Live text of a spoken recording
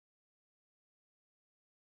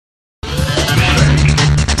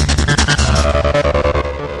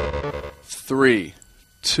3,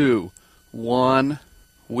 2, 1.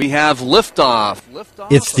 We have liftoff.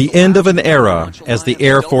 It's the end of an era as the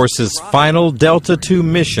Air Force's final Delta II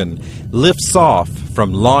mission lifts off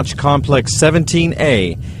from Launch Complex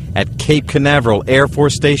 17A at Cape Canaveral Air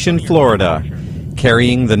Force Station, Florida,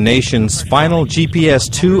 carrying the nation's final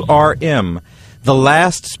GPS-2RM, the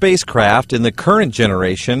last spacecraft in the current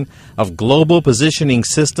generation of Global Positioning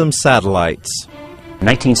System satellites.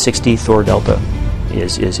 1960 Thor Delta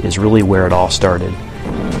is really where it all started.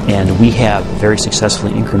 And we have very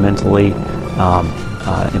successfully, incrementally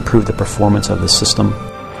improved the performance of the system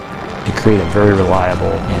to create a very reliable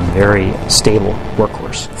and very stable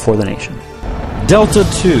workhorse for the nation. Delta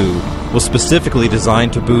II was specifically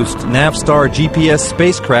designed to boost Navstar GPS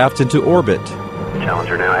spacecraft into orbit.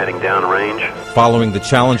 Challenger now heading downrange. Following the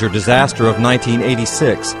Challenger disaster of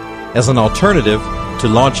 1986 as an alternative to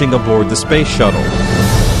launching aboard the space shuttle.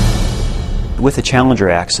 With the Challenger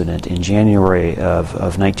accident in January of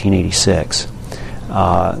 1986,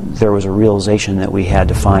 there was a realization that we had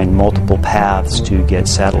to find multiple paths to get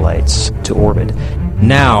satellites to orbit.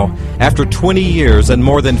 Now, after 20 years and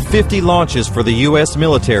more than 50 launches for the U.S.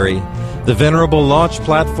 military, the venerable launch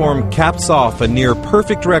platform caps off a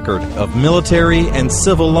near-perfect record of military and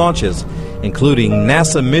civil launches, including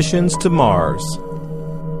NASA missions to Mars.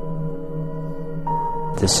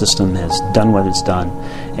 This system has done what it's done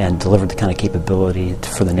and delivered the kind of capability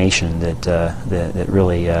for the nation that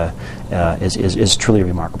really is truly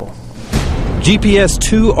remarkable.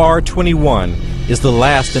 GPS-2R21 is the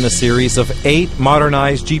last in a series of 8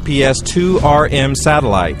 modernized GPS-2RM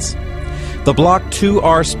satellites. The Block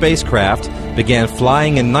 2R spacecraft began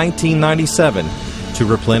flying in 1997 to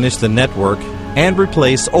replenish the network and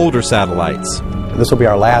replace older satellites. This will be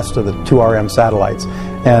our last of the 2RM satellites,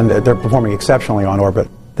 and they're performing exceptionally on orbit.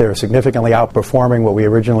 They're significantly outperforming what we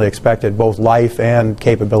originally expected, both life and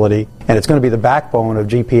capability, and it's going to be the backbone of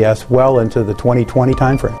GPS well into the 2020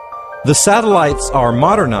 timeframe. The satellites are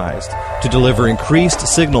modernized to deliver increased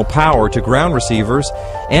signal power to ground receivers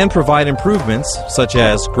and provide improvements such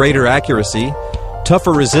as greater accuracy,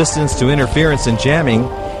 tougher resistance to interference and jamming,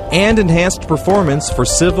 and enhanced performance for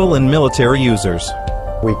civil and military users.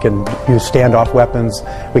 We can use standoff weapons,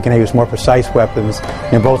 we can use more precise weapons,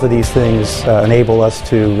 and both of these things enable us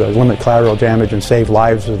to limit collateral damage and save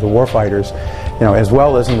lives of the warfighters. As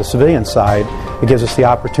well as in the civilian side, it gives us the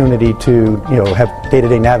opportunity to have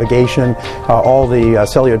day-to-day navigation, all the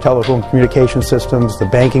cellular telephone communication systems, the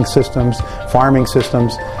banking systems, farming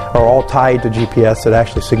systems are all tied to GPS that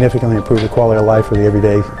actually significantly improve the quality of life for the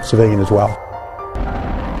everyday civilian as well.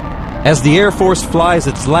 As the Air Force flies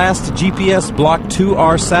its last GPS Block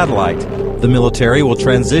 2R satellite, the military will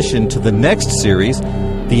transition to the next series,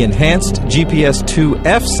 the enhanced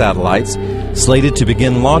GPS-2F satellites, slated to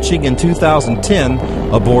begin launching in 2010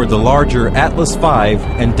 aboard the larger Atlas V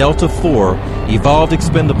and Delta IV Evolved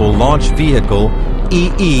Expendable Launch Vehicle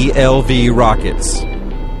EELV rockets.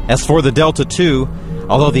 As for the Delta II,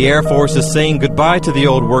 although the Air Force is saying goodbye to the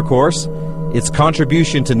old workhorse, its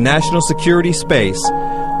contribution to national security space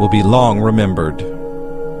will be long remembered.